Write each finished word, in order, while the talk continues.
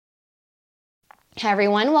Hi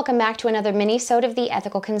everyone, welcome back to another mini-sode of the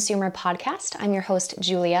Ethical Consumer Podcast. I'm your host,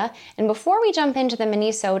 Julia, and before we jump into the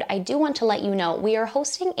mini-sode, I do want to let you know we are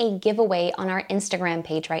hosting a giveaway on our Instagram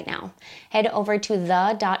page right now. Head over to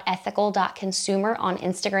the.ethical.consumer on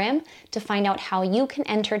Instagram to find out how you can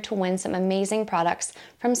enter to win some amazing products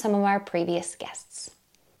from some of our previous guests.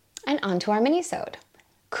 And on to our mini-sode.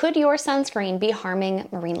 Could your sunscreen be harming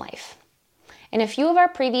marine life? In a few of our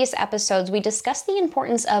previous episodes, we discussed the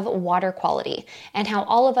importance of water quality and how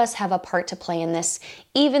all of us have a part to play in this,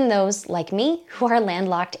 even those, like me, who are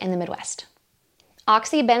landlocked in the Midwest.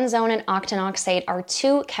 Oxybenzone and octinoxate are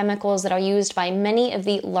two chemicals that are used by many of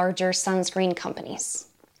the larger sunscreen companies.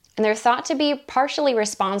 And they're thought to be partially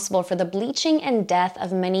responsible for the bleaching and death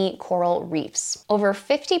of many coral reefs. Over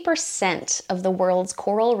 50% of the world's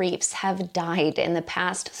coral reefs have died in the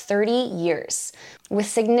past 30 years, with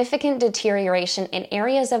significant deterioration in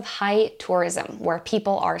areas of high tourism, where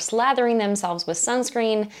people are slathering themselves with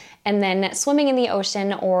sunscreen and then swimming in the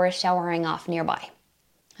ocean or showering off nearby.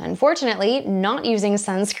 Unfortunately, not using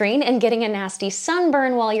sunscreen and getting a nasty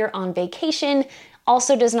sunburn while you're on vacation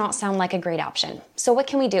also does not sound like a great option. So what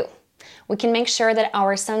can we do? We can make sure that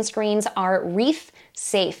our sunscreens are reef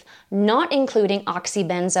safe, not including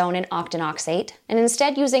oxybenzone and octinoxate, and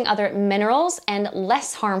instead using other minerals and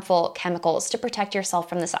less harmful chemicals to protect yourself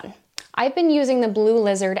from the sun. I've been using the Blue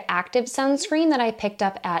Lizard Active Sunscreen that I picked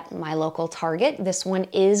up at my local Target. This one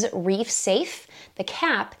is reef safe. The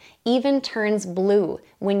cap even turns blue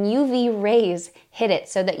when UV rays hit it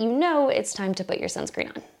so that you know it's time to put your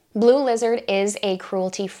sunscreen on. Blue Lizard is a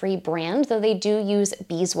cruelty-free brand, though they do use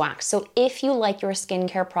beeswax. So if you like your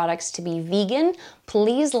skincare products to be vegan,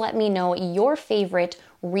 please let me know your favorite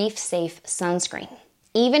reef-safe sunscreen.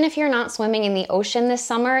 Even if you're not swimming in the ocean this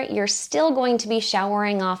summer, you're still going to be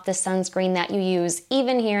showering off the sunscreen that you use,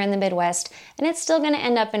 even here in the Midwest, and it's still going to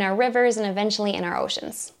end up in our rivers and eventually in our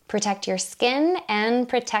oceans. Protect your skin and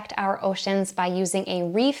protect our oceans by using a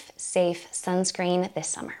reef-safe sunscreen this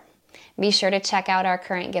summer. Be sure to check out our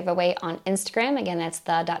current giveaway on Instagram. Again, that's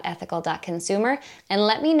the.ethical.consumer. And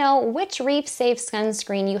let me know which reef-safe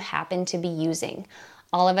sunscreen you happen to be using.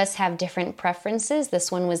 All of us have different preferences.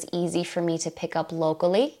 This one was easy for me to pick up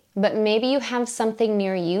locally. But maybe you have something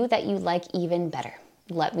near you that you like even better.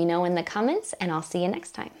 Let me know in the comments, and I'll see you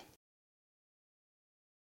next time.